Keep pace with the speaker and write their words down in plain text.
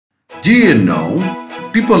Do you know,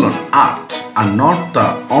 people on Earth are not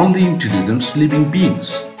the only intelligent living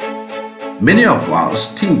beings. Many of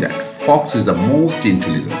us think that fox is the most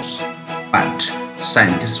intelligent, but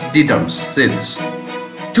scientists didn't say this.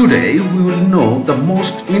 Today we will know the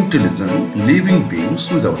most intelligent living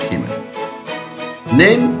beings without human.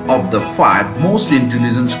 Name of the 5 most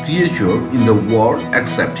intelligent creatures in the world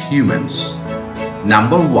except humans.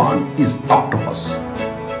 Number 1 is octopus.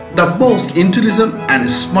 The most intelligent and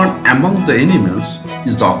smart among the animals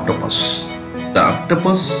is the octopus. The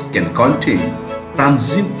octopus can contain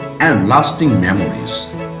transient and lasting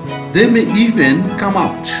memories. They may even come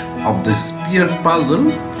out of the spear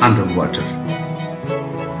puzzle underwater.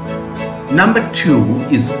 Number 2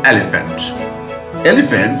 is elephant.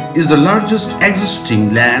 Elephant is the largest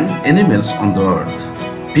existing land animals on the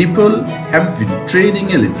earth. People have been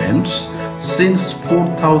training elephants since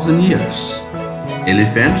 4,000 years.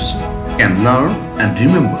 Elephants can learn and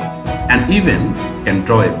remember and even can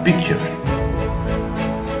draw a picture.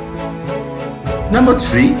 Number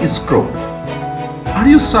 3 is crow. Are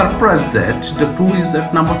you surprised that the crow is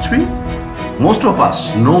at number 3? Most of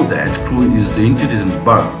us know that crow is the intelligent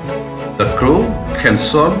bird. The crow can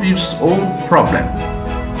solve its own problem.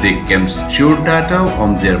 They can store data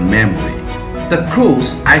on their memory. The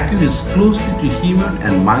crow's IQ is closely to human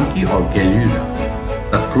and monkey or gorilla.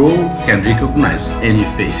 The crow can recognize any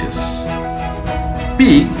faces.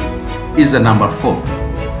 Pig is the number 4.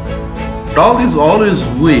 Dog is always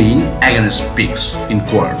weighing against pigs in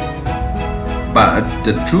court. But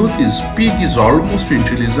the truth is, pig is almost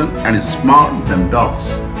intelligent and smarter than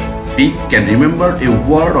dogs. Pig can remember a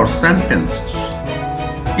word or sentences.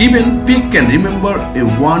 Even pig can remember a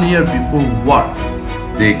 1 year before word.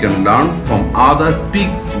 They can learn from other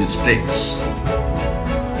pig mistakes.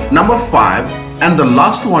 Number 5 and the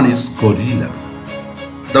last one is gorilla.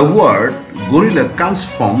 The word gorilla comes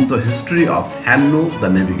from the history of Hanno the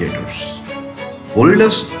navigators.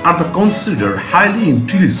 Gorillas are considered highly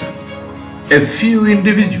intelligent. A few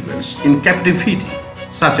individuals in captivity,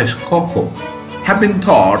 such as Coco, have been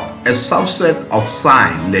taught a subset of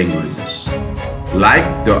sign languages.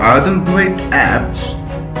 Like the other great apes,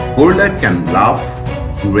 gorilla can laugh,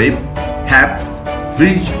 rape, have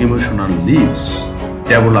rich emotional lives,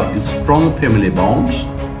 develop strong family bonds,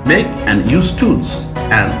 make and use tools,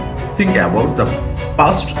 and think about the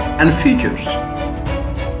past and futures.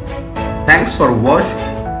 Thanks for watching,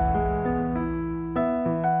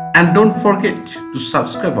 and don't forget to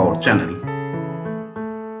subscribe our channel.